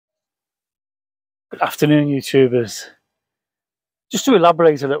Good afternoon, YouTubers. Just to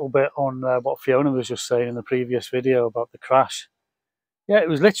elaborate a little bit on what Fiona was just saying in the previous video about the crash. Yeah, it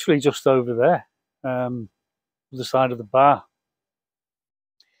was literally just over there, the side of the bar.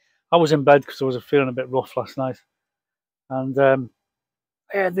 I was in bed because I was feeling a bit rough last night. And I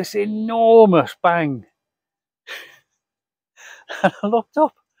had this enormous bang. And I looked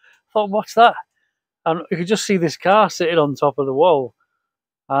up, thought, what's that? And you could just see this car sitting on top of the wall.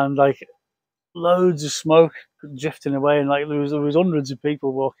 And like loads of smoke drifting away, and like there was hundreds of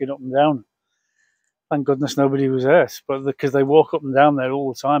people walking up and down. Thank goodness nobody was hurt, but because they walk up and down there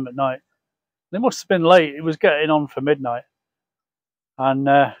all the time at night. It must have been late. It was getting on for midnight,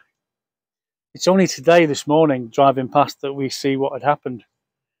 and it's only today, this morning, driving past, that we see what had happened.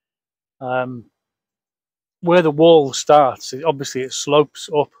 Where the wall starts, obviously it slopes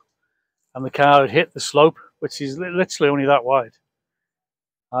up, and the car had hit the slope, which is literally only that wide,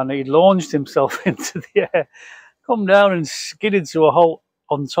 and he launched himself into the air, come down and skidded to a halt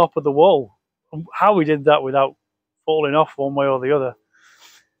on top of the wall. How he did that without falling off one way or the other,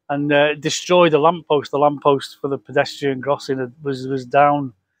 and destroyed a lamppost. The lamppost for the pedestrian crossing was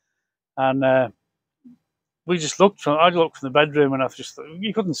down, and we just looked. I looked from the bedroom, and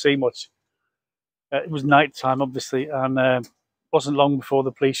you couldn't see much. It was night time, obviously, and wasn't long before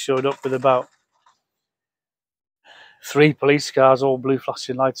the police showed up with about 3 police cars, all blue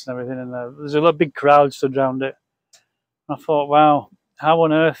flashing lights and everything. And there's a big crowd stood around it. And I thought, wow, how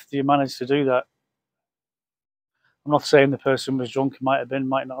on earth do you manage to do that? I'm not saying the person was drunk. It might have been,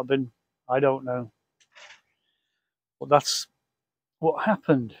 might not have been. I don't know. But that's what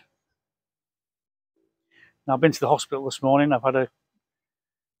happened. Now, I've been to the hospital this morning. I've had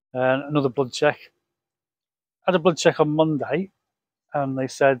another blood check. I had a blood check on Monday, and they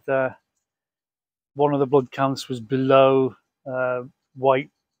said one of the blood counts was below white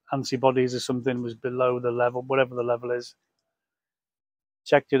antibodies or something, was below the level, whatever the level is.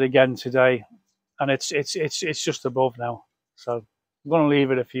 Checked it again today, and it's just above now. So I'm going to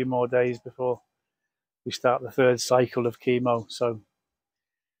leave it a few more days before we start the 3rd cycle of chemo. So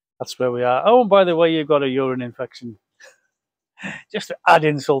that's where we are. Oh, and by the way, you've got a urine infection. Just to add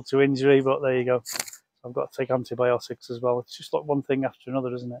insult to injury, but there you go. I've got to take antibiotics as well. It's just like one thing after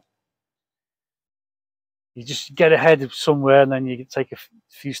another, isn't it? You just get ahead of somewhere, and then you take a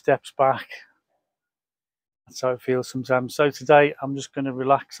few steps back. That's how it feels sometimes. So today I'm just going to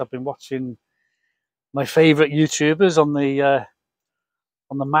relax. I've been watching my favourite YouTubers on the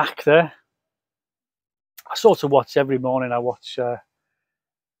Mac there. I sort of watch every morning. I watch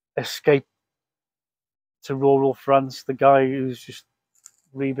Escape to Rural France, the guy who's just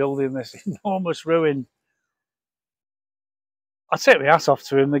rebuilding this enormous ruin. I take my hat off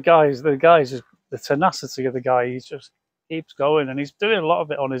to him. The guy's just, the tenacity of the guy. He just keeps going, and he's doing a lot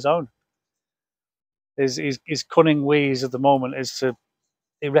of it on his own. His cunning ways at the moment is to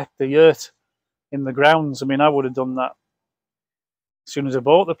erect the yurt in the grounds. I mean, I would have done that as soon as I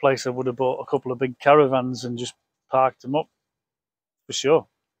bought the place. I would have bought a couple of big caravans and just parked them up for sure.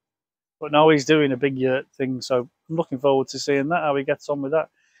 But now he's doing a big yurt thing, so I'm looking forward to seeing that, how he gets on with that.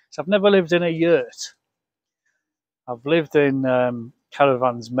 So I've never lived in a yurt. I've lived in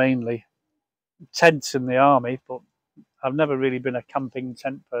caravans mainly, tents in the army, but I've never really been a camping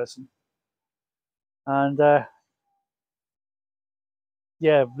tent person. And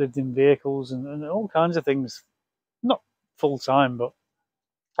yeah, I've lived in vehicles and all kinds of things. Not full time, but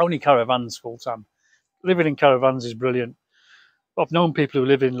only caravans full time. Living in caravans is brilliant. I've known people who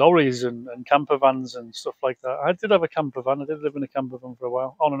live in lorries and camper vans and stuff like that. I did have a camper van. I did live in a camper van for a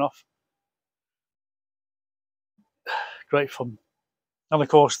while, on and off. Great fun. And of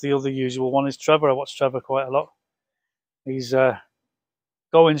course, the other usual one is Trevor. I watch Trevor quite a lot. He's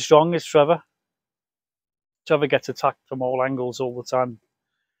going strong, is Trevor. Trevor gets attacked from all angles all the time.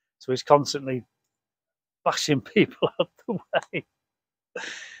 So he's constantly bashing people out the way.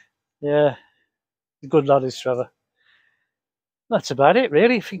 Yeah, good lad is Trevor. That's about it,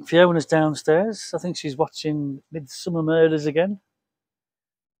 really. I think Fiona's downstairs. I think she's watching Midsummer Murders again.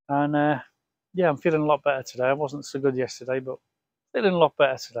 And yeah, I'm feeling a lot better today. I wasn't so good yesterday, but feeling a lot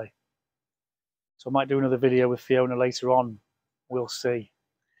better today. So I might do another video with Fiona later on. We'll see.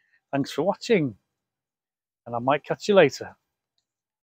 Thanks for watching, and I might catch you later.